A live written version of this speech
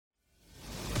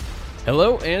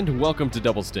Hello and welcome to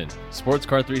Double Stint, Sports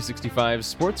Car 365's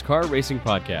sports car racing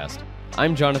podcast.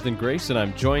 I'm Jonathan Grace and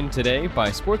I'm joined today by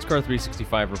Sports Car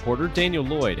 365 reporter Daniel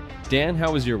Lloyd. Dan,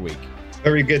 how was your week?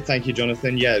 Very good, thank you,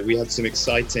 Jonathan. Yeah, we had some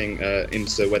exciting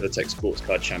IMSA WeatherTech Sports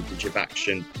Car Championship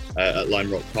action at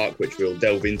Lime Rock Park, which we'll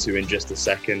delve into in just a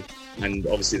second. And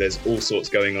obviously there's all sorts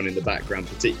going on in the background,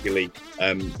 particularly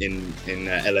in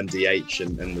LMDH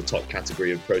and the top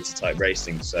category of prototype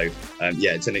racing. So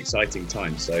yeah, it's an exciting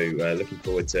time. So looking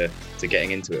forward to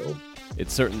getting into it all.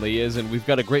 It certainly is, and we've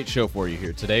got a great show for you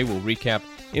here today. We'll recap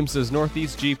IMSA's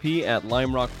Northeast GP at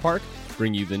Lime Rock Park,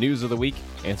 bring you the news of the week,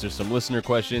 answer some listener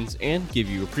questions, and give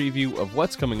you a preview of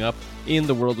what's coming up in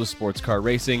the world of sports car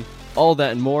racing. All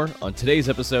that and more on today's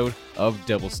episode of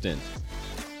Double Stint.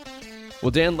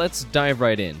 Well, Dan, let's dive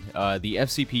right in. The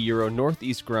FCP Euro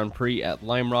Northeast Grand Prix at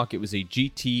Lime Rock, it was a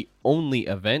GT-only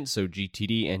event, so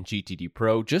GTD and GTD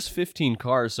Pro. Just 15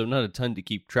 cars, so not a ton to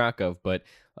keep track of, but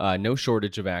no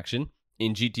shortage of action.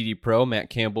 In GTD Pro,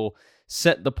 Matt Campbell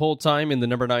set the pole time in the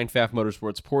number 9 Pfaff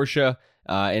Motorsports Porsche,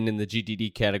 and in the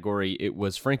GTD category, it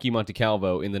was Frankie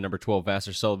Montecalvo in the number 12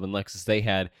 Vasser Sullivan Lexus. They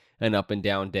had an up and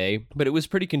down day, but it was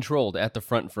pretty controlled at the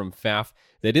front from Pfaff.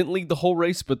 They didn't lead the whole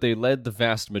race, but they led the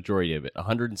vast majority of it.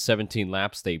 117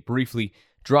 laps. They briefly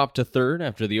dropped to third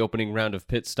after the opening round of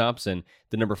pit stops, and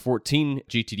the number 14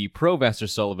 GTD Pro Vasser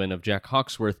Sullivan of Jack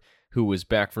Hawksworth, who was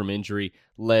back from injury,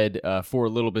 led for a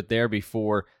little bit there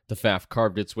before the Pfaff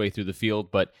carved its way through the field.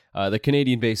 But the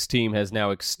Canadian-based team has now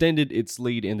extended its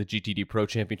lead in the GTD Pro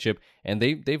Championship, and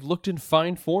they've looked in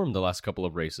fine form the last couple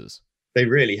of races. They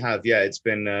really have, yeah. It's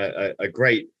been a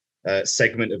great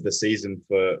segment of the season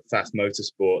for Pfaff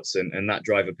Motorsports and that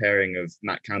driver pairing of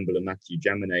Matt Campbell and Matthew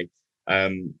Gemini.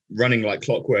 Running like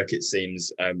clockwork, it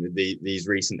seems, these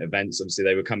recent events. Obviously,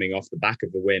 they were coming off the back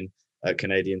of the win at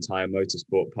Canadian Tire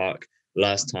Motorsport Park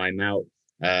last time out.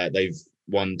 They've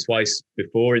won twice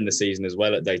before in the season as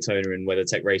well at Daytona and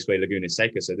WeatherTech Raceway Laguna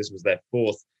Seca. So this was their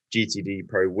fourth GTD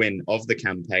Pro win of the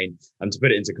campaign. And to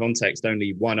put it into context,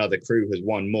 only one other crew has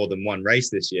won more than one race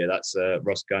this year. That's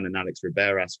Ross Gunn and Alex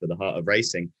Riberas for the Heart of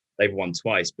Racing. They've won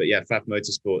twice. But yeah, Pfaff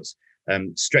Motorsports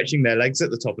stretching their legs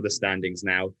at the top of the standings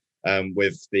now,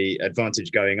 with the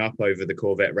advantage going up over the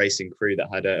Corvette Racing crew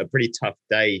that had a pretty tough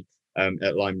day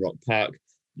at Lime Rock Park.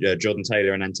 Jordan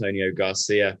Taylor and Antonio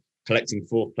Garcia collecting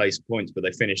fourth place points, but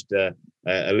they finished a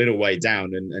little way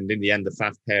down. And in the end, the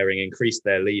Pfaff pairing increased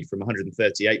their lead from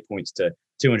 138 points to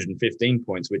 215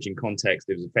 points, which in context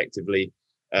is effectively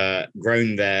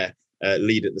grown their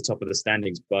lead at the top of the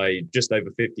standings by just over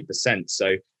 50%.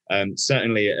 So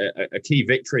certainly a key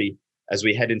victory as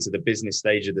we head into the business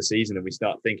stage of the season and we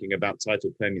start thinking about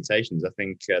title permutations. I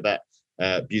think that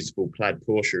beautiful plaid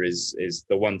Porsche is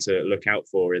the one to look out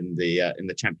for in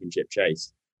the championship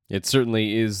chase. It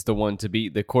certainly is the one to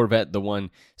beat. The Corvette, the one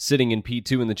sitting in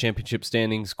P2 in the championship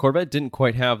standings. Corvette didn't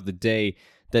quite have the day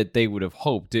that they would have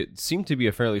hoped. It seemed to be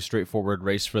a fairly straightforward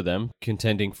race for them,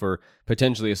 contending for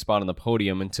potentially a spot on the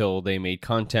podium until they made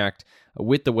contact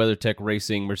with the WeatherTech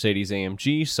Racing Mercedes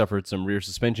AMG, suffered some rear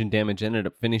suspension damage, ended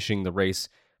up finishing the race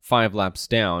 5 laps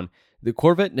down. The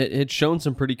Corvette had shown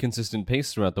some pretty consistent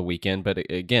pace throughout the weekend, but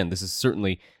again, this is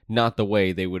certainly not the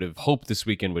way they would have hoped this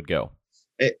weekend would go.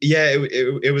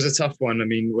 It was a tough one. I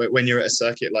mean, when you're at a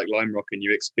circuit like Lime Rock and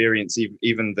you experience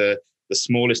even the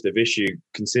smallest of issue,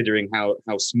 considering how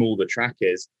small the track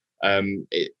is,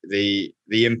 the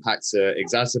impacts are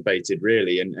exacerbated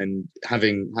really, and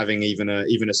having even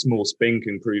a small spin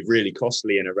can prove really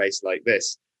costly in a race like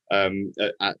this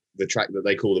at the track that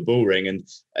they call the Bull Ring. And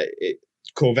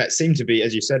Corvette seem to be,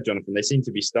 as you said, Jonathan, they seem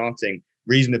to be starting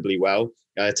reasonably well.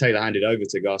 Taylor handed over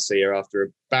to Garcia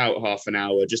after about half an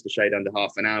hour, just a shade under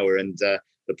half an hour. And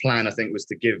the plan, I think, was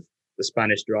to give the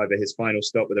Spanish driver his final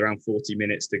stop with around 40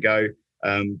 minutes to go.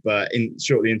 But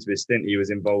shortly into his stint, he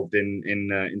was involved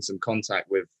in some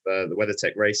contact with the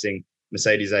WeatherTech Racing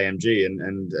Mercedes AMG.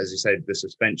 And as you said, the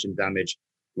suspension damage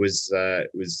was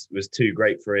too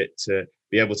great for it to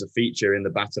be able to feature in the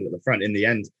battle at the front. In the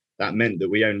end, that meant that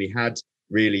we only had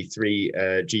really 3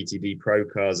 GTD Pro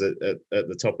cars at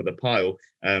the top of the pile,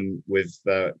 with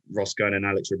Ross Gunn and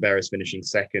Alex Riberas finishing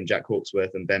second, Jack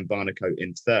Hawksworth and Ben Barnicoat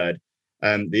in third.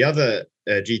 The other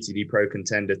GTD Pro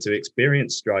contender to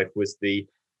experience strife was the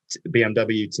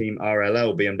BMW team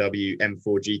RLL BMW M4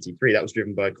 GT3. That was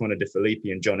driven by Connor De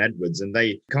Filippi and John Edwards, and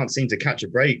they can't seem to catch a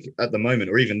break at the moment,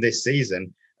 or even this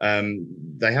season.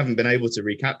 They haven't been able to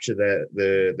recapture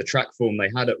the track form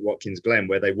they had at Watkins Glen,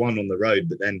 where they won on the road,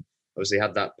 but then obviously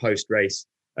had that post-race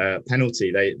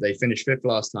penalty. They finished 5th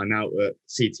last time out at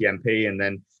CTMP and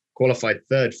then qualified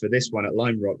 3rd for this one at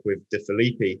Lime Rock with De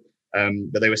Filippi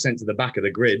but they were sent to the back of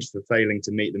the grid for failing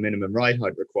to meet the minimum ride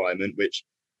height requirement, which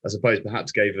I suppose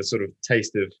perhaps gave a sort of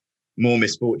taste of more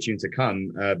misfortune to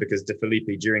come, because De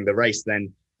Filippi during the race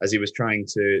then, as he was trying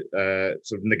to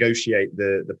sort of negotiate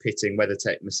the pitting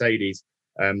WeatherTech Mercedes,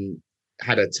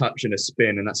 had a touch and a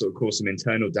spin, and that sort of caused some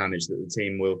internal damage that the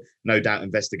team will no doubt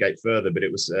investigate further. But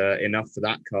it was enough for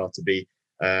that car to be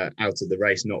out of the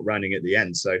race, not running at the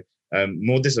end. So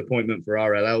more disappointment for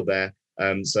RLL there.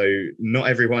 So not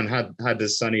everyone had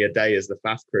as sunny a day as the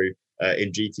FAF crew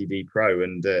in GTD Pro,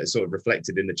 and sort of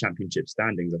reflected in the championship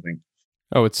standings, I think.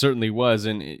 Oh, it certainly was,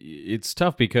 and it's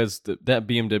tough because that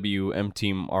BMW M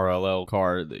Team RLL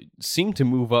car seemed to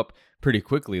move up pretty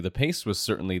quickly. The pace was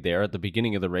certainly there at the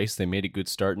beginning of the race. They made a good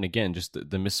start, and again, just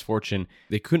the misfortune,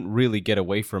 they couldn't really get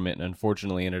away from it, and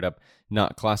unfortunately ended up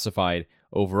not classified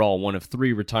overall. One of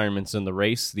 3 retirements in the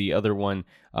race, the other one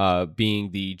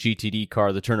being the GTD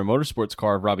car, the Turner Motorsports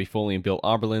car of Robbie Foley and Bill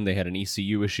Oberlin. They had an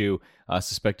ECU issue,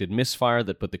 suspected misfire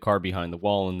that put the car behind the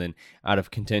wall and then out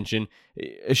of contention.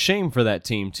 A shame for that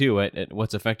team, too, at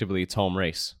what's effectively its home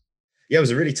race. Yeah, it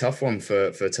was a really tough one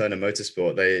for Turner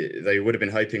Motorsport. They would have been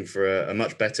hoping for a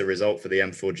much better result for the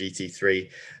M4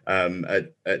 GT3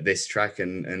 at this track.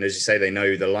 And as you say, they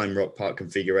know the Lime Rock Park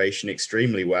configuration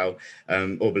extremely well.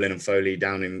 Oberlin and Foley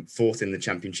down in 4th in the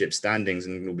championship standings,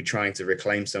 and will be trying to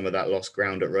reclaim some of that lost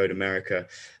ground at Road America,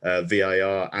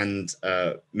 VIR, and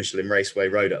Michelin Raceway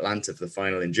Road Atlanta for the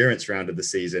final endurance round of the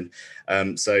season.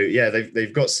 So yeah,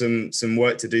 they've got some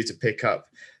work to do to pick up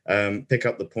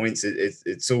the points.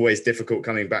 It's always difficult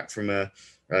coming back from a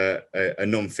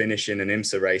non-finish in an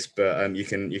IMSA race, but you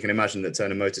can imagine that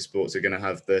Turner Motorsports are going to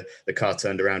have the car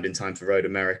turned around in time for Road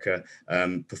America,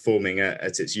 performing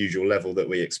at its usual level that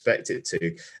we expect it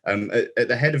to. At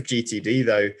the head of GTD,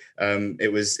 though,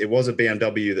 it was a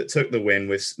BMW that took the win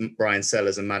with Brian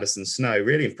Sellers and Madison Snow.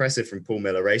 Really impressive from Paul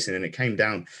Miller Racing, and it came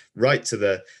down right to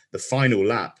the final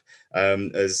lap.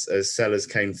 As Sellers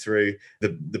came through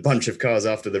the bunch of cars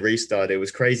after the restart. It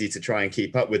was crazy to try and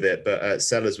keep up with it, but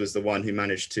Sellers was the one who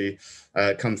managed to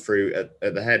come through at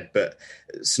the head. But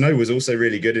Snow was also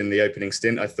really good in the opening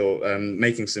stint, I thought,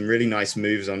 making some really nice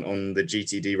moves on the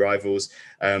GTD rivals.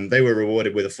 They were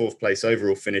rewarded with a 4th place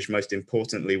overall finish, most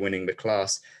importantly winning the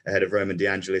class ahead of Roman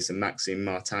DeAngelis and Maxime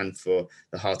Martin for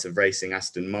the Heart of Racing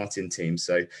Aston Martin team.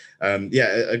 So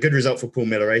a good result for Paul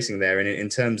Miller Racing there. And in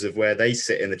terms of where they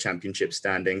sit in the championship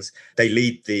standings, they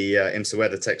lead the IMSA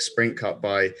WeatherTech Sprint Cup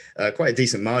by quite a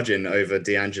decent margin over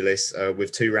DeAngelis,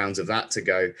 with 2 rounds of that to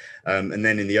go. And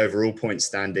then in the overall point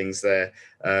standings there,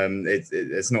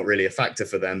 it's not really a factor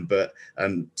for them, but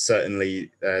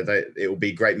certainly it will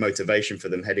be great motivation for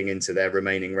them heading into their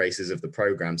remaining races of the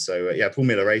program. So Paul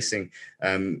Miller Racing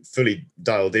fully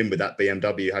dialed in with that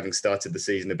BMW, having started the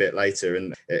season a bit later,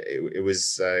 and it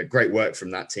was great work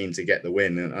from that team to get the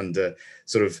win, and under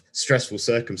sort of stressful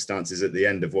circumstances at the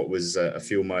end of what was a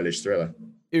fuel mileage thriller.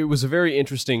 It was a very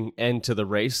interesting end to the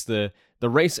race. The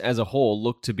race as a whole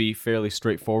looked to be fairly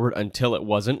straightforward until it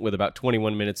wasn't. With about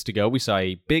 21 minutes to go, we saw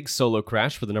a big solo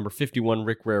crash for the number 51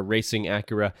 Rick Ware Racing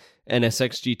Acura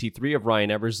NSX GT3 of Ryan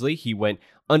Eversley. He went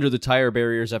under the tire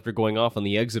barriers after going off on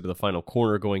the exit of the final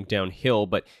corner going downhill,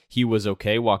 but he was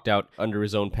okay, walked out under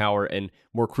his own power, and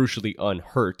more crucially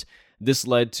unhurt. This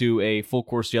led to a full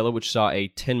course yellow, which saw a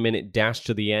 10-minute dash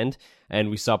to the end, and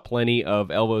we saw plenty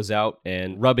of elbows out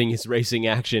and rubbing his racing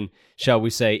action, shall we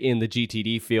say, in the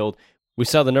GTD field. We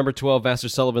saw the number 12 Vassar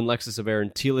Sullivan Lexus of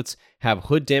Aaron Telitz have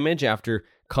hood damage after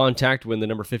contact when the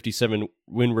number 57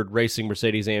 Windward Racing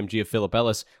Mercedes-AMG of Philip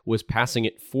Ellis was passing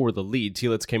it for the lead.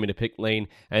 Telitz came into pit lane,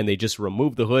 and they just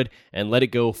removed the hood and let it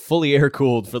go fully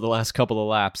air-cooled for the last couple of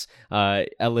laps.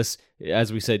 Ellis,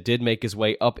 as we said, did make his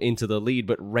way up into the lead,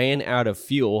 but ran out of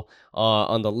fuel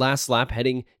on the last lap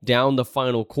heading down the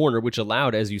final corner, which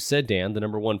allowed, as you said, Dan, the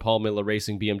number 1 Paul Miller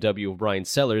Racing BMW of Brian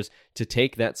Sellers to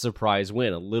take that surprise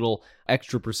win. A little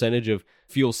extra percentage of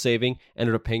fuel saving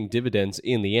ended up paying dividends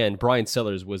in the end. Brian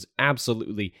Sellers was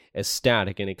absolutely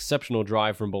ecstatic. An exceptional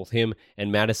drive from both him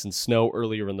and Madison Snow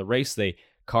earlier in the race. They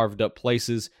carved up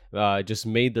places, just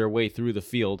made their way through the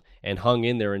field and hung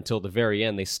in there until the very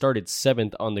end. They started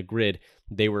 7th on the grid.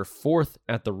 They were 4th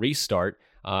at the restart,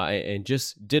 and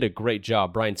just did a great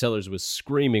job. Brian Sellers was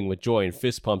screaming with joy and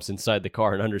fist pumps inside the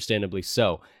car, and understandably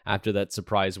so, after that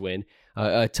surprise win.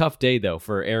 A tough day, though,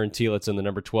 for Aaron Telitz and the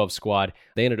number 12 squad.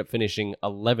 They ended up finishing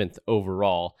 11th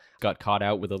overall. Got caught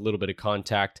out with a little bit of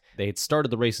contact. They had started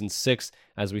the race in 6th.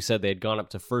 As we said, they had gone up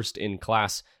to 1st in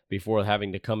class before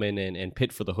having to come in and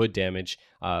pit for the hood damage.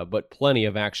 But plenty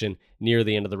of action near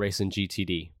the end of the race in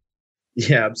GTD.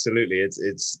 Yeah, absolutely.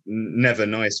 It's never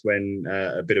nice when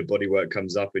a bit of bodywork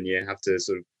comes up and you have to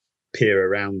sort of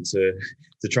peer around to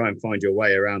try and find your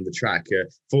way around the track.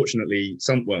 Fortunately,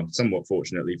 somewhat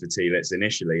fortunately for Telitz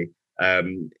initially,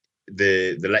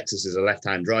 the Lexus is a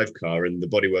left-hand drive car, and the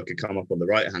bodywork had come up on the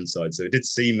right-hand side, so it did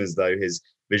seem as though his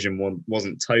vision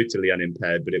wasn't totally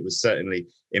unimpaired, but it was certainly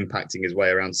impacting his way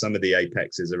around some of the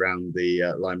apexes around the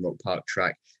Lime Rock Park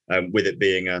track, with it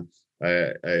being a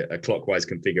clockwise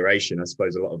configuration. I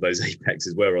suppose a lot of those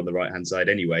apexes were on the right-hand side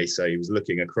anyway, so he was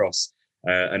looking across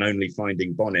and only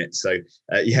finding bonnet. So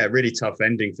really tough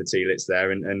ending for Telitz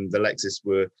there, and the Lexus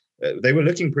they were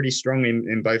looking pretty strong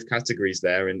in both categories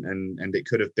there, and it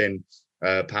could have been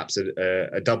perhaps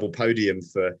a double podium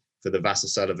for the Vasser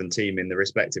Sullivan team in the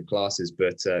respective classes,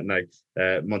 but no,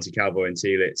 Monte Calvo and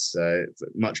Telitz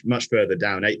much further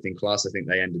down, 8th in class. I think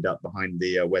they ended up behind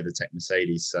the WeatherTech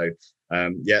Mercedes. So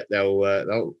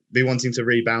they'll be wanting to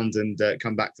rebound and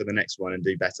come back for the next one and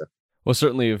do better. Well,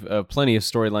 certainly plenty of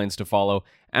storylines to follow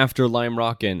after Lime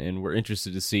Rock, and we're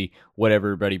interested to see what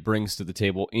everybody brings to the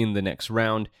table in the next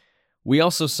round. We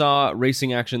also saw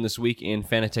racing action this week in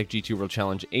Fanatec GT World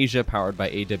Challenge Asia, powered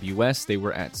by AWS. They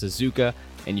were at Suzuka,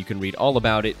 and you can read all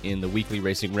about it in the weekly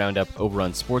racing roundup over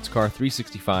on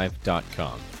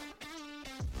sportscar365.com.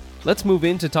 Let's move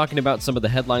into talking about some of the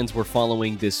headlines we're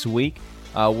following this week.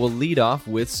 We'll lead off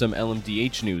with some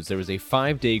LMDH news. There was a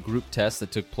 5-day group test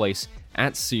that took place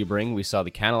at Sebring. We saw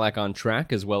the Cadillac on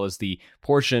track, as well as the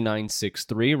Porsche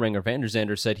 963. Renger van der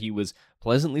Zande said he was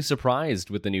pleasantly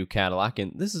surprised with the new Cadillac,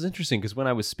 and this is interesting because when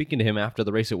I was speaking to him after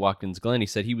the race at Watkins Glen, he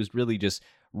said he was really just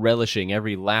relishing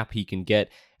every lap he can get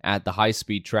at the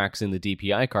high-speed tracks in the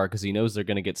DPI car because he knows they're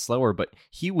going to get slower, but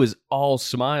he was all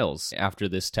smiles after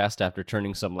this test, after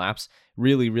turning some laps.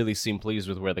 Really, really seemed pleased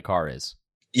with where the car is.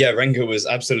 Yeah, Renger was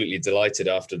absolutely delighted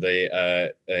after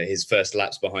his first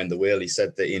laps behind the wheel. He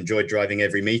said that he enjoyed driving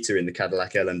every meter in the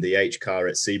Cadillac LMDH car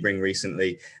at Sebring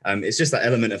recently. It's just that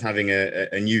element of having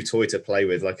a new toy to play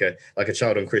with, like a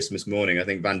child on Christmas morning. I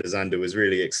think Van der Zande was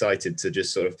really excited to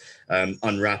just sort of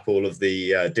unwrap all of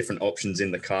the different options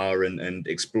in the car and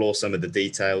explore some of the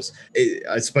details.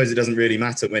 I suppose it doesn't really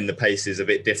matter when the pace is a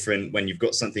bit different, when you've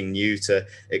got something new to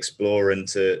explore and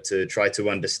to try to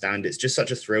understand. It's just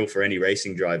such a thrill for any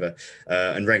racing driver,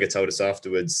 and Renger told us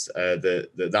afterwards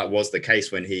that was the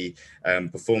case when he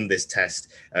performed this test,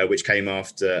 which came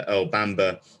after Earl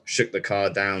Bamber shook the car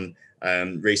down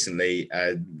recently.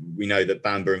 We know that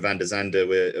Bamber and Van der Zande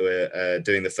were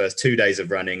doing the first 2 days of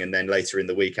running, and then later in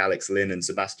the week, Alex Lynn and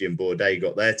Sebastian Bourdais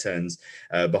got their turns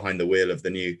behind the wheel of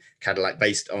the new Cadillac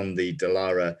based on the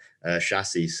Dallara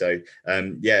chassis. So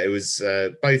it was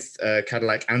both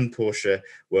Cadillac and Porsche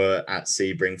were at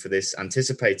Sebring for this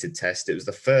anticipated test. It was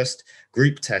the first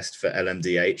group test for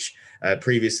LMDH.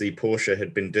 Previously, Porsche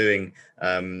had been doing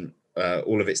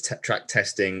all of its track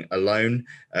testing alone,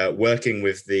 working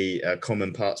with the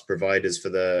common parts providers for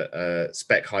the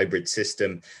spec hybrid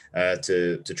system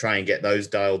to try and get those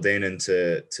dialed in and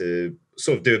to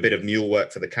sort of do a bit of mule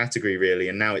work for the category, really.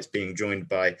 And now it's being joined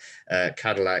by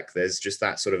Cadillac. There's just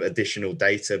that sort of additional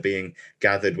data being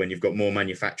gathered when you've got more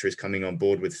manufacturers coming on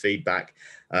board with feedback.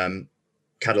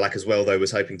 Cadillac as well, though,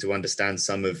 was hoping to understand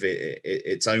some of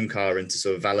its own car and to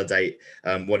sort of validate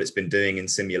what it's been doing in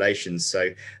simulations. So,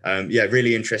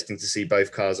 really interesting to see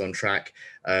both cars on track.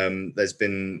 There's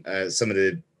been some of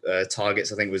the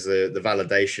targets, I think, was the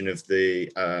validation of the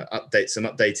some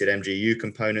updated MGU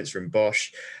components from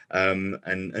Bosch,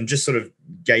 and just sort of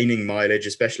gaining mileage,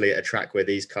 especially at a track where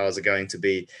these cars are going to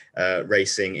be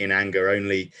racing in anger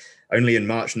only in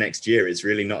March next year. It's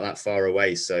really not that far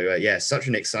away. So such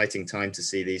an exciting time to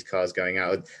see these cars going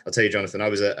out. I'll tell you, Jonathan, I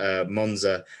was at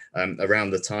Monza around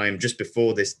the time just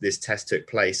before this test took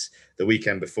place, the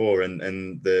weekend before,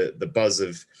 and the buzz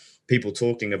of people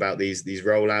talking about these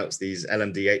rollouts, these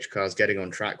LMDH cars getting on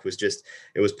track was just,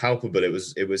 it was palpable. It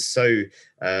was so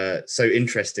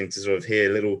interesting to sort of hear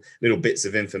little bits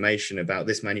of information about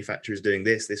this manufacturer is doing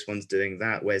this one's doing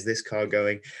that, where's this car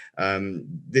going.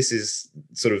 This is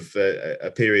sort of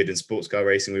a period in sports car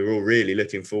racing we were all really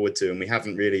looking forward to, and we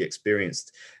haven't really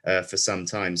experienced for some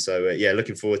time. So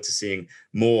looking forward to seeing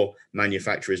more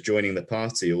manufacturers joining the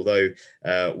party, although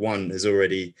one has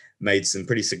already made some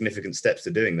pretty significant steps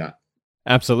to doing that.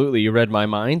 Absolutely, you read my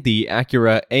mind. The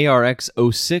Acura ARX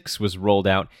 06 was rolled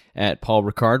out at Paul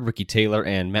Ricard, Ricky Taylor,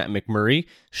 and Matt McMurray.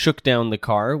 Shook down the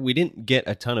car. We didn't get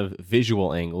a ton of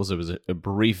visual angles. It was a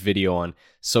brief video on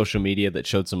social media that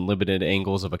showed some limited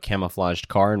angles of a camouflaged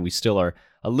car, and we still are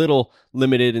a little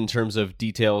limited in terms of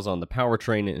details on the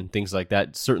powertrain and things like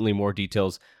that. Certainly more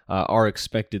details are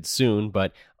expected soon,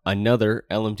 but another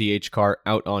LMDH car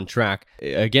out on track.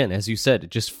 Again, as you said,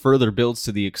 it just further builds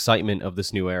to the excitement of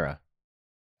this new era.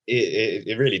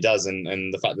 It really does, and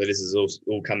the fact that this is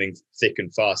all coming thick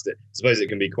and fast, I suppose it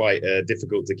can be quite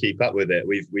difficult to keep up with it.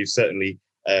 We've certainly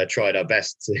tried our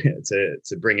best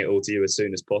to bring it all to you as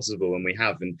soon as possible, and we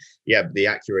have. And yeah, the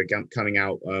Acura coming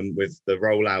out with the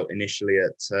rollout initially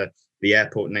at the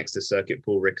airport next to Circuit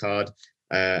Paul Ricard,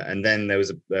 and then there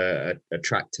was a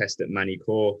track test at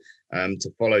Manicourt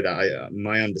to follow that.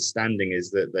 My understanding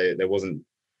is that there wasn't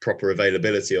proper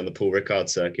availability on the Paul Ricard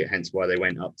circuit, hence why they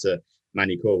went up to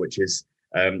Manicourt, which is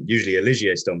usually a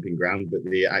Ligier stomping ground, but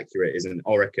the Acura is an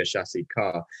Oreca chassis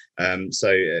car.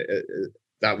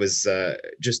 That was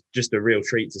just a real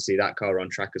treat to see that car on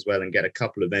track as well and get a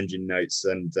couple of engine notes.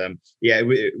 And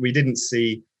we didn't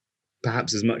see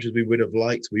perhaps as much as we would have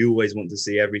liked. We always want to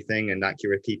see everything, and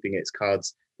Acura keeping its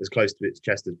cards as close to its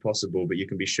chest as possible. But you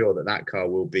can be sure that car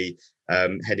will be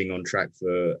heading on track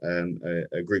for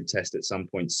a group test at some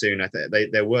point soon. I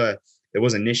think there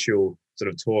was initial sort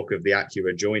of talk of the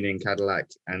Acura joining Cadillac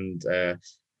and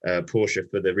Porsche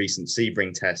for the recent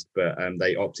Sebring test, but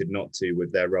they opted not to,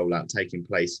 with their rollout taking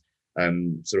place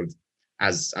sort of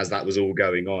as that was all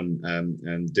going on,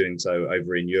 and doing so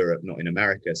over in Europe, not in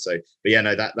America. So, but yeah,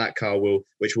 no, that car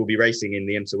which will be racing in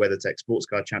the IMSA WeatherTech Sports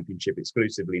Car Championship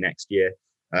exclusively next year,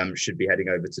 should be heading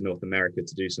over to North America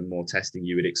to do some more testing,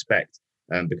 you would expect,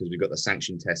 because we've got the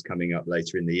sanction test coming up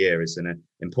later in the year. It's an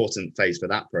important phase for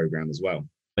that program as well.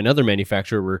 Another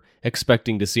manufacturer we're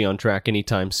expecting to see on track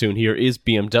anytime soon here is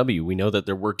BMW. We know that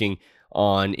they're working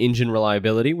on engine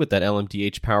reliability with that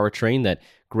LMDH powertrain, that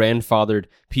grandfathered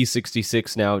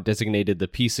P66, now designated the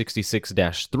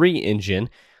P66-3 engine,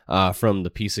 from the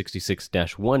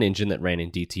P66-1 engine that ran in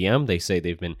DTM. They say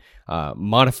they've been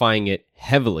modifying it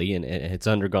heavily, and it's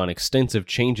undergone extensive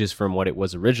changes from what it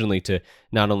was originally to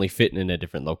not only fit in a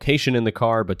different location in the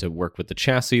car, but to work with the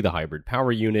chassis, the hybrid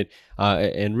power unit,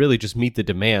 and really just meet the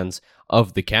demands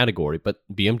of the category. But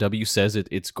BMW says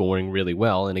it's going really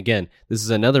well. And again, this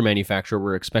is another manufacturer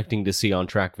we're expecting to see on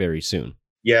track very soon.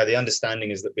 Yeah, the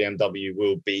understanding is that BMW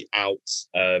will be out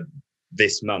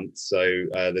this month, so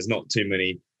there's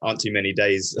aren't too many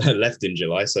days left in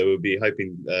July, so we'll be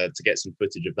hoping to get some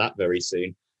footage of that very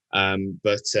soon. I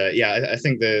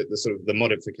think the sort of the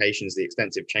modifications, the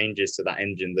extensive changes to that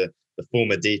engine, the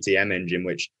former DTM engine,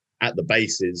 which at the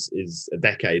base is a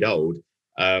decade old,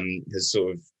 has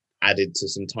sort of added to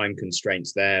some time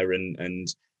constraints there, and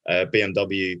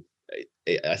BMW,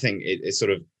 I think it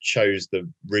sort of chose the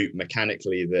route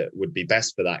mechanically that would be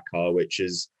best for that car, which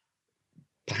has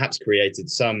perhaps created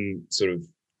some sort of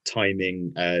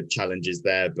timing challenges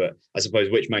there. But I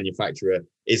suppose which manufacturer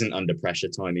isn't under pressure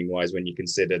timing wise when you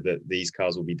consider that these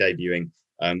cars will be debuting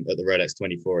at the Rolex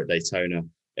 24 at Daytona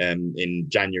in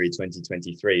January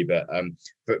 2023.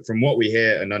 But from what we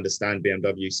hear and understand,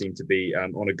 BMW seem to be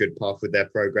on a good path with their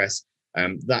progress.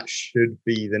 That should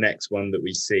be the next one that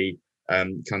we see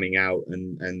coming out,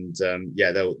 and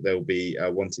they'll be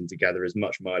wanting to gather as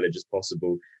much mileage as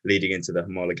possible leading into the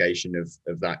homologation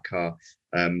of that car.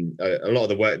 A lot of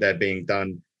the work there being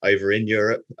done over in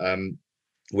Europe,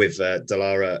 with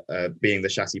Dallara being the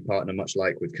chassis partner, much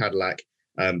like with Cadillac.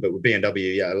 But with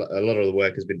BMW, a lot of the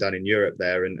work has been done in Europe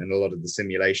there, and a lot of the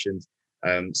simulations.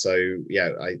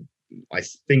 I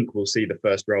think we'll see the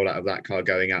first rollout of that car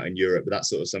going out in Europe, but that's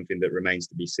sort of something that remains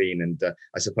to be seen. And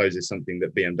I suppose it's something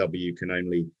that BMW can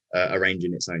only arrange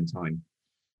in its own time.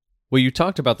 Well, you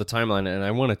talked about the timeline, and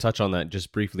I want to touch on that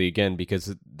just briefly again,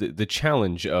 because the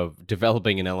challenge of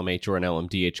developing an LMH or an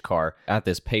LMDH car at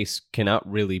this pace cannot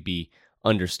really be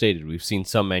understated. We've seen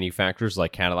some manufacturers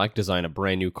like Cadillac design a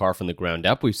brand new car from the ground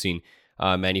up. We've seen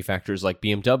manufacturers like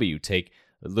BMW take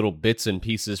little bits and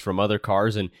pieces from other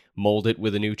cars and mold it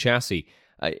with a new chassis.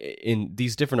 In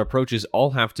these different approaches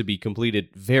all have to be completed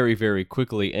very, very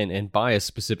quickly and by a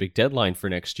specific deadline for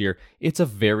next year. It's a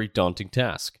very daunting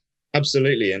task.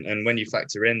 Absolutely. And when you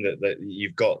factor in that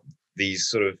you've got these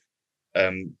sort of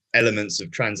elements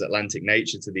of transatlantic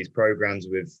nature to these programs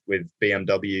with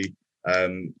BMW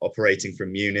operating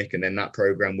from Munich, and then that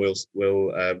program will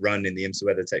run in the IMSA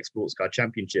WeatherTech Sports Car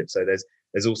Championship. So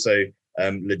there's also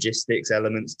logistics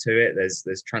elements to it.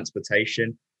 There's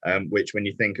transportation, which when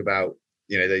you think about,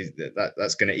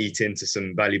 that's going to eat into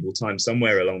some valuable time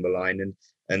somewhere along the line.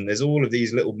 And there's all of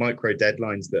these little micro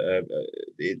deadlines that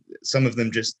some of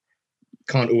them just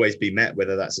can't always be met,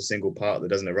 whether that's a single part that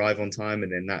doesn't arrive on time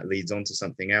and then that leads on to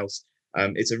something else.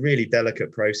 It's a really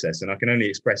delicate process, and I can only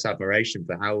express admiration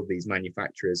for how these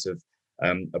manufacturers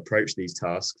have approached these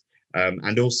tasks,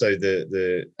 and also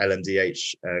the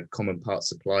LMDH common part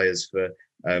suppliers for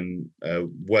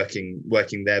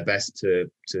working their best to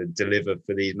deliver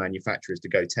for these manufacturers to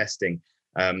go testing.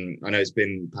 I know it's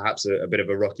been perhaps a bit of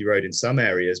a rocky road in some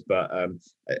areas, but I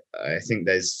think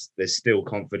there's still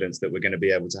confidence that we're going to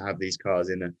be able to have these cars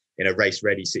in a race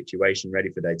ready situation, ready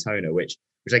for Daytona, which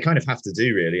they kind of have to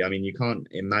do, really. I mean, you can't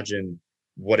imagine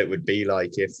what it would be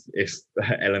like if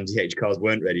LMDH cars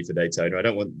weren't ready for Daytona. I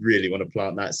don't really want to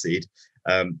plant that seed,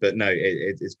 but no,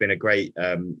 it's been a great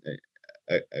thing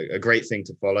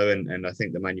to follow, and I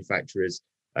think the manufacturers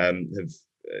have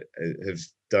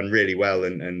done really well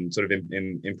and sort of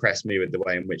impressed me with the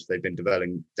way in which they've been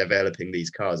developing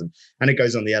these cars, and it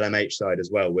goes on the LMH side as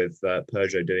well, with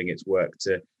Peugeot doing its work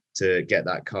to get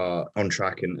that car on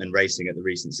track and racing at the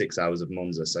recent 6 Hours of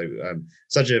Monza. So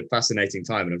such a fascinating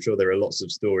time, and I'm sure there are lots of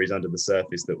stories under the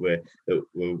surface that will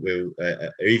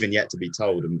even yet to be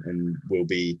told, and we'll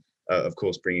be of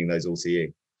course bringing those all to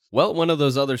you. Well, one of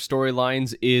those other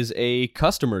storylines is a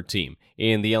customer team.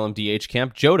 In the LMDH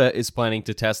camp, Jota is planning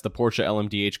to test the Porsche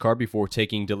LMDH car before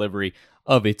taking delivery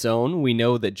of its own. We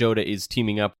know that Jota is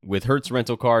teaming up with Hertz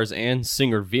Rental Cars and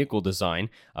Singer Vehicle Design,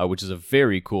 which is a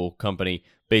very cool company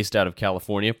based out of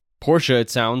California. Porsche, it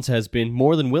sounds, has been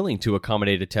more than willing to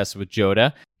accommodate a test with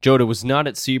Jota. Jota was not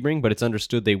at Sebring, but it's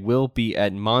understood they will be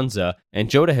at Monza, and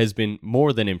Jota has been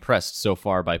more than impressed so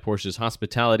far by Porsche's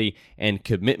hospitality and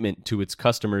commitment to its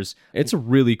customers. It's a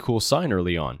really cool sign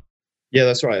early on. Yeah,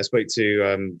 that's right. I spoke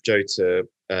to Jota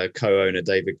co-owner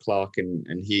David Clark,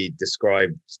 and he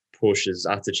described Porsche's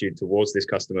attitude towards this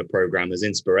customer program as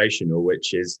inspirational,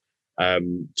 which is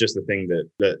just the thing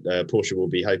that Porsche will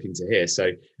be hoping to hear.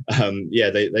 So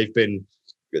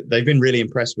they've been really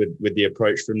impressed with the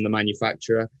approach from the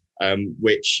manufacturer,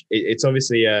 which it's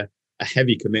obviously a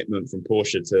heavy commitment from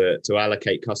Porsche to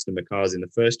allocate customer cars in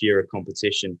the first year of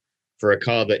competition for a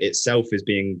car that itself is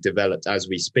being developed as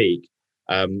we speak.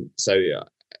 So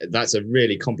that's a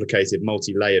really complicated,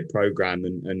 multi-layered program,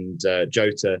 and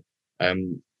Jota,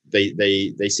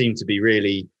 they seem to be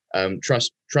really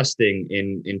trusting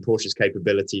in Porsche's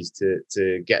capabilities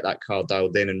to get that car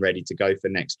dialed in and ready to go for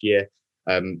next year.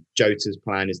 Jota's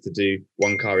plan is to do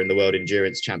one car in the World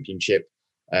Endurance Championship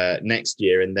next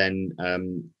year, and then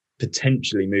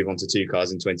potentially move on to two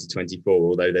cars in 2024,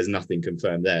 although there's nothing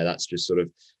confirmed there. That's just sort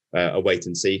of a wait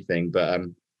and see thing. But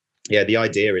the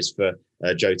idea is for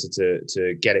Jota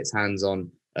to get its hands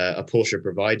on a Porsche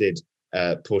provided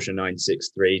Porsche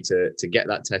 963 to get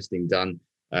that testing done,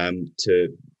 to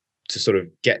sort of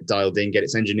get dialed in, get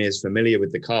its engineers familiar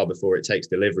with the car before it takes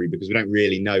delivery, because we don't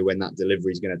really know when that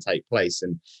delivery is going to take place.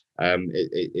 And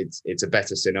it's a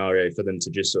better scenario for them to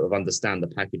just sort of understand the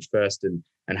package first and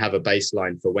have a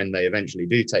baseline for when they eventually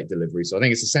do take delivery. So I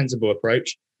think it's a sensible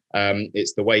approach.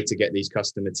 It's the way to get these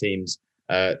customer teams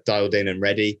dialed in and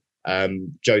ready.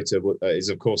 Jota is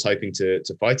of course hoping to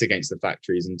fight against the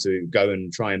factories and to go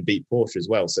and try and beat Porsche as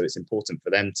well. So it's important for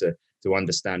them to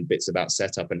understand bits about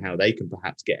setup and how they can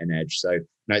perhaps get an edge. So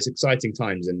no, it's exciting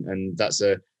times, and that's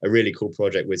a really cool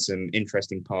project with some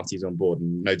interesting parties on board.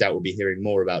 And no doubt we'll be hearing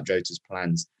more about Jota's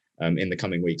plans in the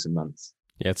coming weeks and months.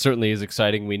 Yeah, it certainly is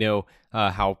exciting. We know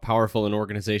how powerful an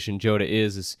organization Jota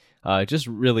is. It's just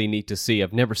really neat to see.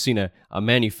 I've never seen a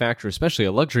manufacturer, especially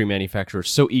a luxury manufacturer,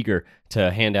 so eager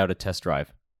to hand out a test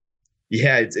drive.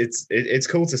 Yeah, it's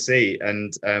cool to see.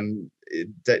 And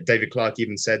David Clark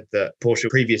even said that Porsche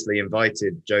previously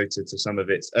invited Jota to some of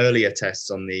its earlier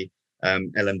tests on the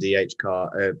LMDH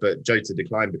car, but Jota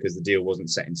declined because the deal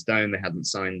wasn't set in stone. They hadn't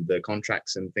signed the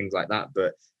contracts and things like that.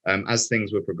 But as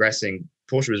things were progressing,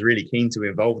 Porsche was really keen to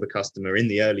involve the customer in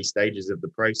the early stages of the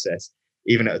process,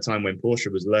 even at a time when Porsche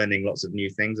was learning lots of new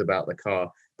things about the car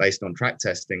based on track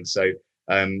testing. So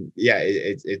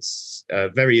it's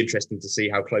very interesting to see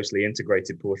how closely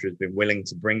integrated Porsche has been willing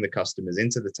to bring the customers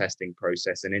into the testing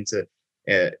process and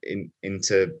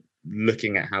into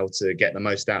looking at how to get the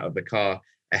most out of the car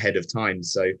ahead of time.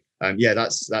 So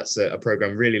that's a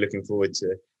program really looking forward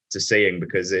to seeing,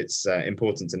 because it's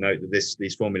important to note that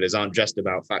these formulas aren't just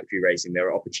about factory racing. There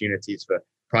are opportunities for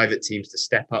private teams to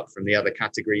step up from the other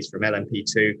categories, from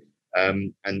LMP2,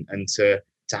 and to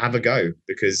have a go,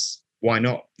 because why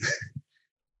not?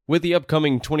 With the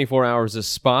upcoming 24 Hours of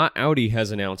Spa, Audi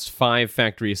has announced 5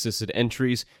 factory-assisted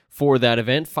entries for that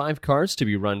event, 5 cars to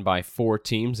be run by 4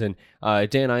 teams. And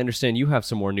Dan, I understand you have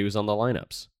some more news on the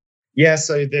lineups. Yeah,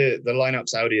 so the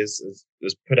lineups Audi has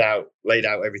laid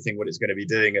out everything what it's going to be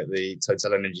doing at the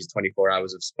TotalEnergies 24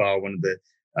 Hours of Spa, one of the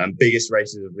biggest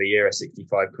races of the year, a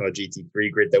 65-car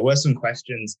GT3 grid. There were some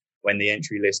questions when the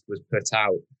entry list was put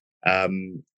out,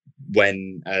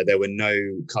 when there were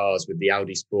no cars with the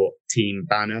Audi Sport Team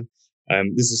banner.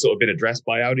 This has sort of been addressed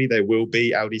by Audi. There will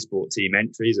be Audi Sport Team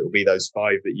entries. It will be those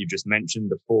 5 that you just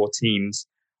mentioned. The 4 teams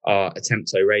are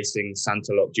Attempto Racing,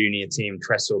 Santaloc Junior Team,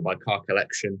 Tresor by Car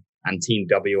Collection, and Team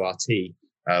WRT,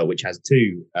 which has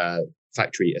two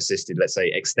factory assisted, let's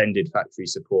say extended factory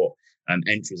support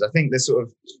entries. I think there's sort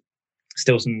of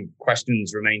still some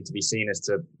questions remain to be seen as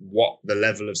to what the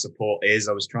level of support is.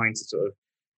 I was trying to sort of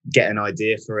get an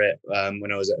idea for it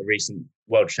when I was at a recent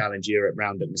World Challenge Europe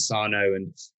round at Misano,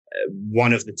 and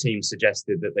one of the teams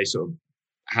suggested that they sort of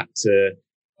had to,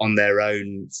 on their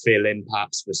own, fill in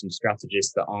perhaps for some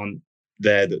strategists that aren't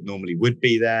there that normally would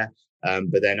be there.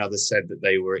 But then others said that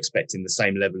they were expecting the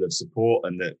same level of support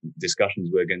and that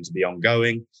discussions were going to be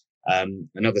ongoing.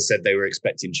 Another said they were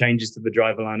expecting changes to the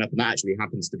driver lineup, and that actually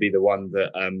happens to be the one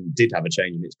that did have a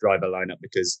change in its driver lineup,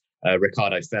 because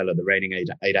Riccardo Feller, the reigning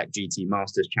ADAC GT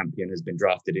Masters champion, has been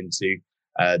drafted into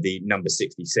the number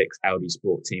 66 Audi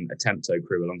Sport Team Attempto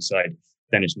crew alongside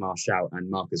Dennis Marschall and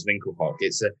Markus Winkelhock.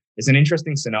 It's an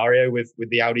interesting scenario with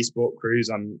the Audi Sport crews.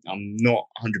 I'm not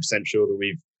 100% sure that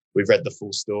we've read the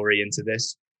full story into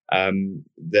this.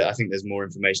 That I think there's more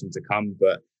information to come,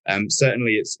 but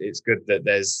certainly it's good that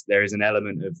there is an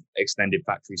element of extended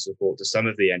factory support to some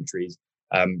of the entries.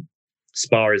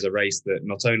 Spa is a race that,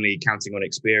 not only counting on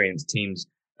experience, teams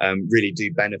really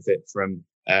do benefit from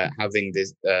having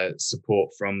this support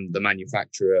from the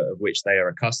manufacturer of which they are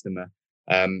a customer.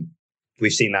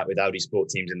 We've seen that with Audi Sport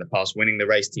teams in the past. Winning the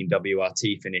race, Team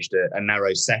WRT finished a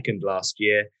narrow second last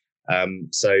year.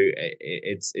 So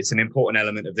it's an important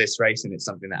element of this race, and it's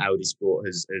something that Audi Sport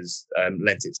has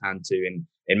lent its hand to in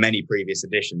many previous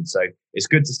editions. So it's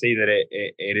good to see that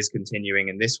it is continuing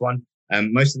in this one.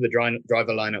 Most of the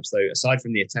driver lineups, though, aside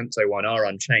from the Attempto one, are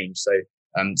unchanged. So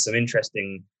some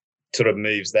interesting sort of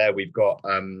moves there. We've got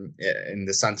in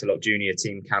the Santaloc Junior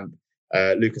Team camp,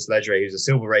 Lucas Legere, who's a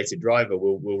silver-rated driver,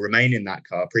 will remain in that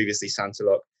car. Previously,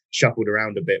 Santaloc shuffled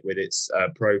around a bit with its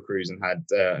pro crews and had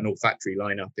an all-factory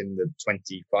lineup in the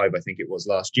 25, I think it was,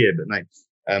 last year. But no,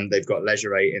 they've got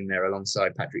Legere in there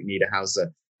alongside Patrick Niederhauser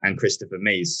and Christopher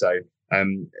Mies. So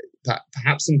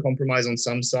perhaps some compromise on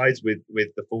some sides with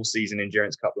the full-season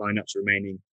Endurance Cup lineups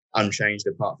remaining unchanged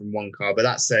apart from one car. But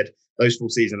that said, those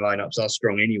full-season lineups are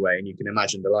strong anyway, and you can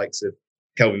imagine the likes of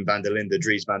Kelvin van der Linde,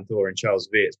 Dries van Thor and Charles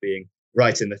Weerts being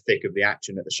right in the thick of the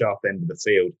action at the sharp end of the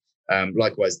field.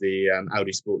 Likewise, the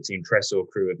Audi Sport Team Tresor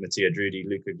crew of Mattia Drudi,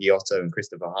 Luca Giotto and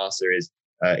Christopher Haase is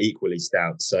equally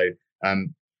stout. So,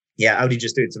 Audi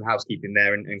just doing some housekeeping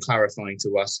there and clarifying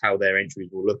to us how their entries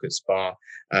will look at Spa.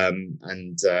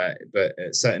 But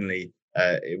certainly,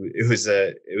 it was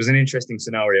an interesting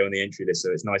scenario on the entry list,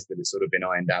 so it's nice that it's sort of been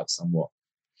ironed out somewhat.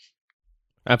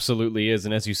 Absolutely is,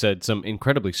 and as you said, some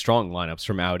incredibly strong lineups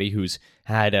from Audi, who's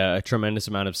had a tremendous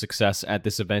amount of success at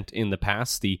this event in the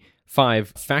past. The 5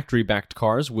 factory-backed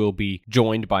cars will be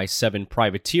joined by 7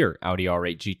 privateer Audi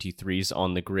R8 GT3s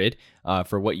on the grid.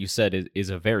 For what you said is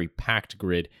a very packed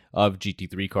grid of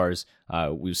GT3 cars.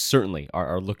 We certainly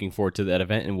are looking forward to that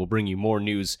event, and we'll bring you more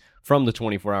news from the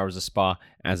 24 Hours of Spa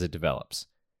as it develops.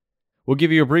 We'll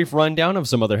give you a brief rundown of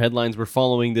some other headlines we're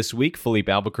following this week.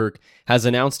 Philippe Albuquerque has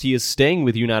announced he is staying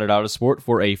with United Autosport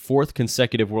for a 4th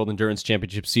consecutive World Endurance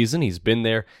Championship season. He's been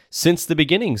there since the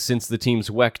beginning, since the team's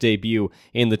WEC debut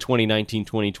in the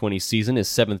 2019-2020 season, his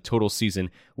 7th total season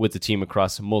with the team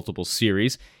across multiple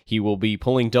series. He will be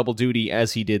pulling double duty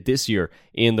as he did this year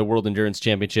in the World Endurance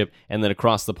Championship and then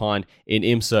across the pond in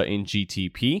IMSA in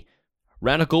GTP.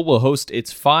 Radical will host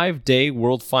its 5-day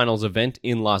World Finals event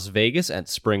in Las Vegas at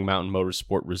Spring Mountain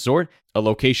Motorsport Resort, a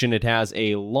location it has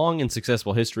a long and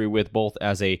successful history with, both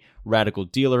as a Radical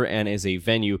dealer and as a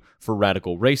venue for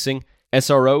Radical racing.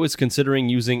 SRO is considering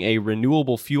using a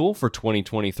renewable fuel for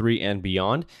 2023 and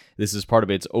beyond. This is part of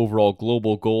its overall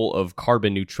global goal of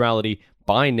carbon neutrality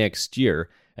by next year.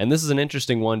 And this is an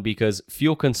interesting one because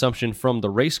fuel consumption from the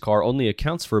race car only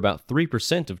accounts for about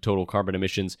 3% of total carbon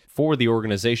emissions for the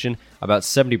organization, about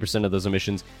 70% of those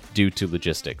emissions due to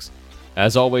logistics.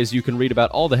 As always, you can read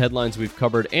about all the headlines we've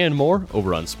covered and more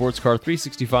over on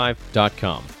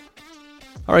sportscar365.com.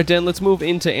 All right, Dan, let's move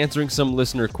into answering some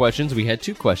listener questions. We had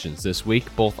 2 questions this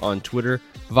week, both on Twitter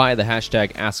via the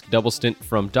hashtag AskDoubleStint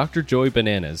from Dr. Joey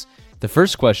Bananas. The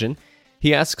first question,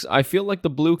 he asks, I feel like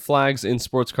the blue flags in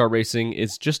sports car racing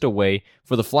is just a way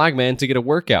for the flagman to get a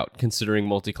workout. Considering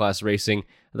multi-class racing,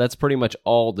 that's pretty much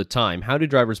all the time. How do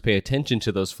drivers pay attention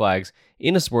to those flags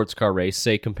in a sports car race,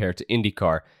 say, compared to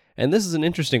IndyCar? And this is an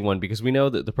interesting one because we know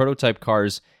that the prototype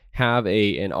cars have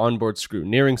an onboard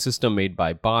scrutineering system made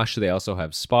by Bosch. They also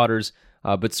have spotters,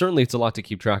 but certainly it's a lot to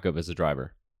keep track of as a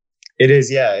driver. It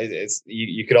is, yeah. It's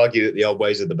you could argue that the old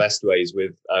ways are the best ways,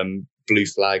 with blue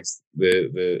flags,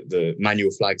 the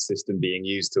manual flag system being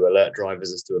used to alert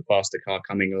drivers as to a faster car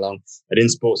coming along. And in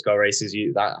sports car races,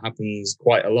 that happens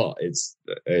quite a lot. It's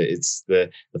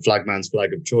the flagman's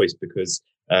flag of choice because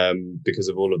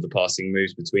of all of the passing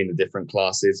moves between the different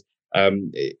classes.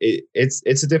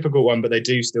 It's a difficult one, but they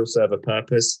do still serve a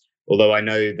purpose. Although I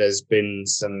know there's been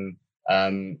some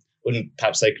wouldn't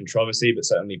perhaps say controversy, but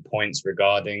certainly points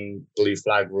regarding blue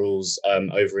flag rules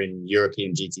over in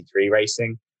European GT3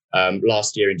 racing.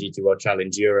 Last year in GT World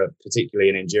Challenge Europe,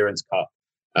 particularly in Endurance Cup,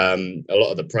 a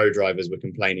lot of the pro drivers were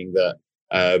complaining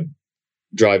that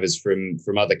drivers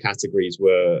from other categories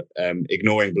were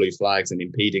ignoring blue flags and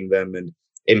impeding them and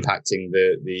impacting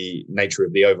the nature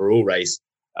of the overall race.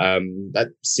 That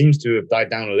seems to have died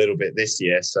down a little bit this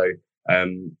year. So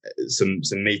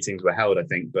some meetings were held, I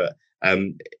think, but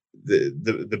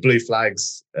the blue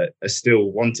flags are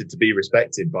still wanted to be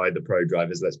respected by the pro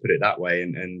drivers, let's put it that way,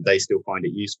 and they still find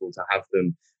it useful to have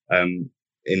them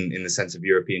in the sense of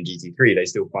European GT3. They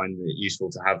still find it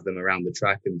useful to have them around the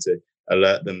track and to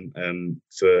alert them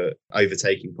for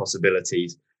overtaking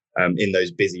possibilities in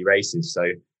those busy races. So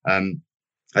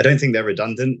I don't think they're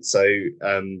redundant. So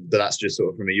but that's just sort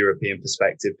of from a European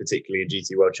perspective, particularly in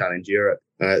GT World Challenge Europe.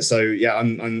 So yeah,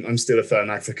 I'm still a firm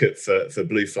advocate for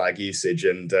blue flag usage,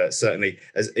 and certainly,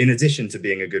 as in addition to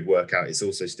being a good workout, it's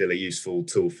also still a useful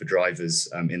tool for drivers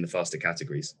in the faster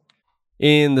categories.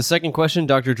 In the second question,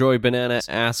 Dr. Joy Banana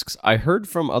asks, I heard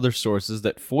from other sources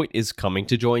that Foyt is coming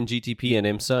to join GTP and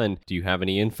IMSA, and do you have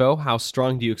any info? How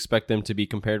strong do you expect them to be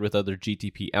compared with other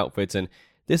GTP outfits? And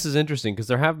this is interesting because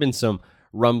there have been some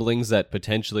rumblings that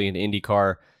potentially an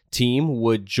IndyCar team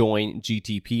would join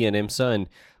GTP and IMSA, and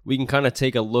we can kind of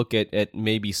take a look at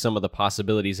maybe some of the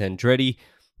possibilities. Andretti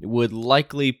would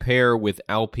likely pair with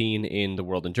Alpine in the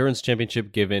World Endurance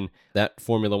Championship, given that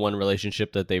Formula One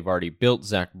relationship that they've already built.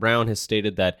 Zach Brown has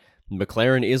stated that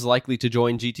McLaren is likely to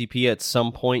join GTP at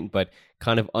some point, but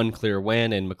kind of unclear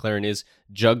when, and McLaren is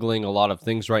juggling a lot of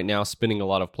things right now, spinning a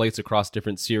lot of plates across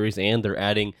different series, and they're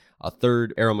adding a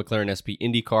third Aero McLaren SP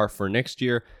Indy car for next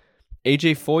year.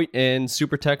 AJ Foyt and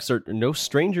Supertex are no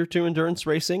stranger to endurance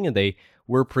racing, and they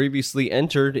were previously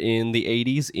entered in the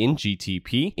 80s in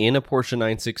GTP in a Porsche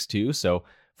 962, so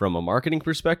from a marketing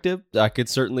perspective, I could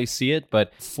certainly see it,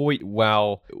 but Foyt,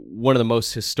 while one of the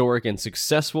most historic and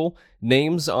successful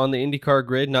names on the IndyCar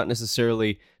grid, not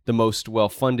necessarily the most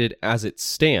well-funded as it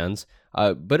stands,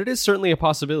 but it is certainly a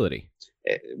possibility.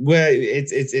 Well,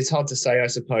 it's hard to say, I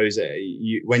suppose.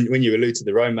 When you allude to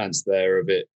the romance there of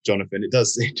it, Jonathan, it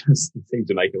does seem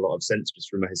to make a lot of sense just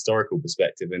from a historical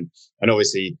perspective, and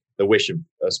obviously the wish of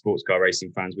sports car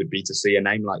racing fans would be to see a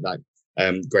name like that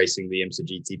gracing the IMSA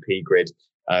GTP grid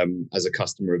as a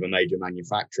customer of a major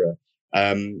manufacturer.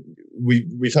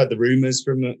 We've heard the rumours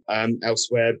from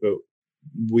elsewhere, but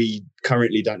we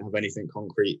currently don't have anything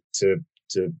concrete to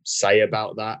say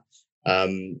about that.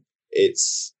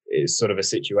 It's sort of a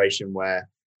situation where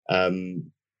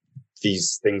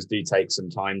these things do take some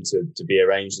time to be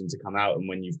arranged and to come out. And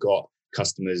when you've got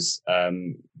customers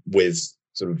with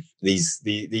sort of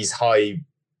these high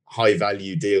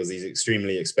value deals, these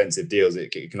extremely expensive deals,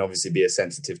 it can obviously be a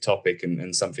sensitive topic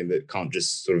and something that can't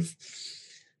just sort of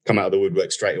come out of the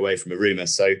woodwork straight away from a rumor.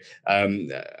 So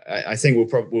I think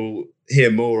we'll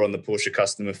hear more on the Porsche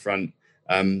customer front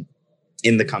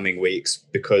in the coming weeks,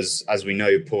 because as we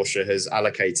know, Porsche has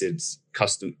allocated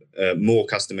more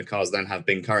customer cars than have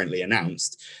been currently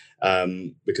announced,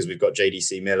 because we've got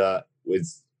JDC Miller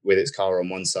with its car on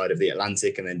one side of the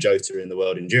Atlantic, and then Jota in the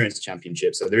World Endurance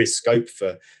Championship. So there is scope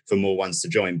for more ones to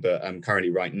join, but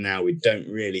currently right now we don't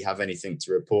really have anything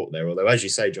to report there. Although, as you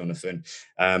say, Jonathan,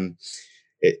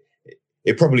 it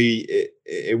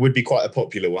would be quite a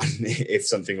popular one if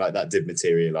something like that did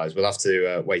materialize. We'll have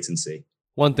to wait and see.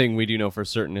 One thing we do know for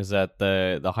certain is that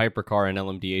the hypercar and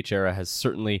LMDH era has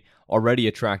certainly already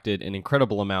attracted an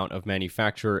incredible amount of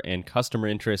manufacturer and customer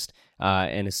interest,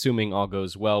 and assuming all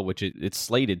goes well, which it's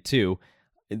slated to,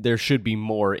 there should be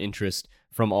more interest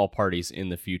from all parties in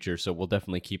the future, so we'll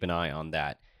definitely keep an eye on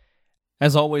that.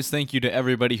 As always, thank you to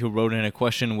everybody who wrote in a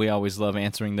question. We always love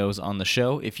answering those on the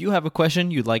show. If you have a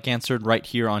question you'd like answered right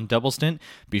here on Double Stint,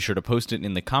 be sure to post it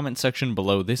in the comment section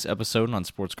below this episode on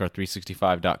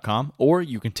sportscar365.com, or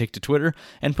you can take to Twitter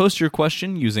and post your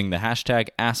question using the hashtag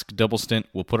AskDoubleStint.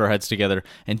 We'll put our heads together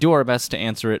and do our best to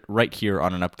answer it right here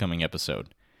on an upcoming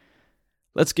episode.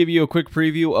 Let's give you a quick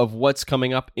preview of what's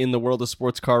coming up in the world of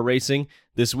sports car racing.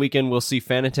 This weekend, we'll see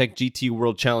Fanatec GT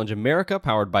World Challenge America,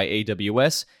 powered by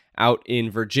AWS, Out in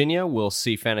Virginia, we'll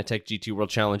see Fanatec GT World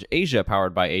Challenge Asia,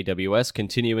 powered by AWS,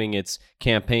 continuing its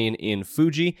campaign in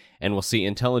Fuji, and we'll see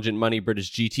Intelligent Money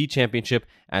British GT Championship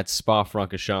at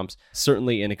Spa-Francorchamps.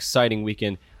 Certainly an exciting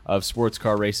weekend of sports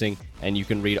car racing, and you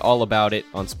can read all about it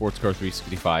on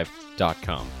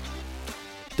sportscar365.com.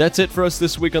 That's it for us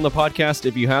this week on the podcast.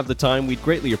 If you have the time, we'd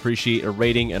greatly appreciate a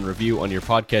rating and review on your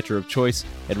podcatcher of choice.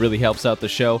 It really helps out the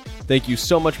show. Thank you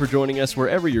so much for joining us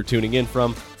wherever you're tuning in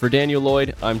from. For Daniel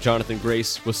Lloyd, I'm Jonathan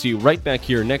Grace. We'll see you right back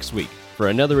here next week for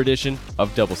another edition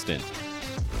of Double Stint.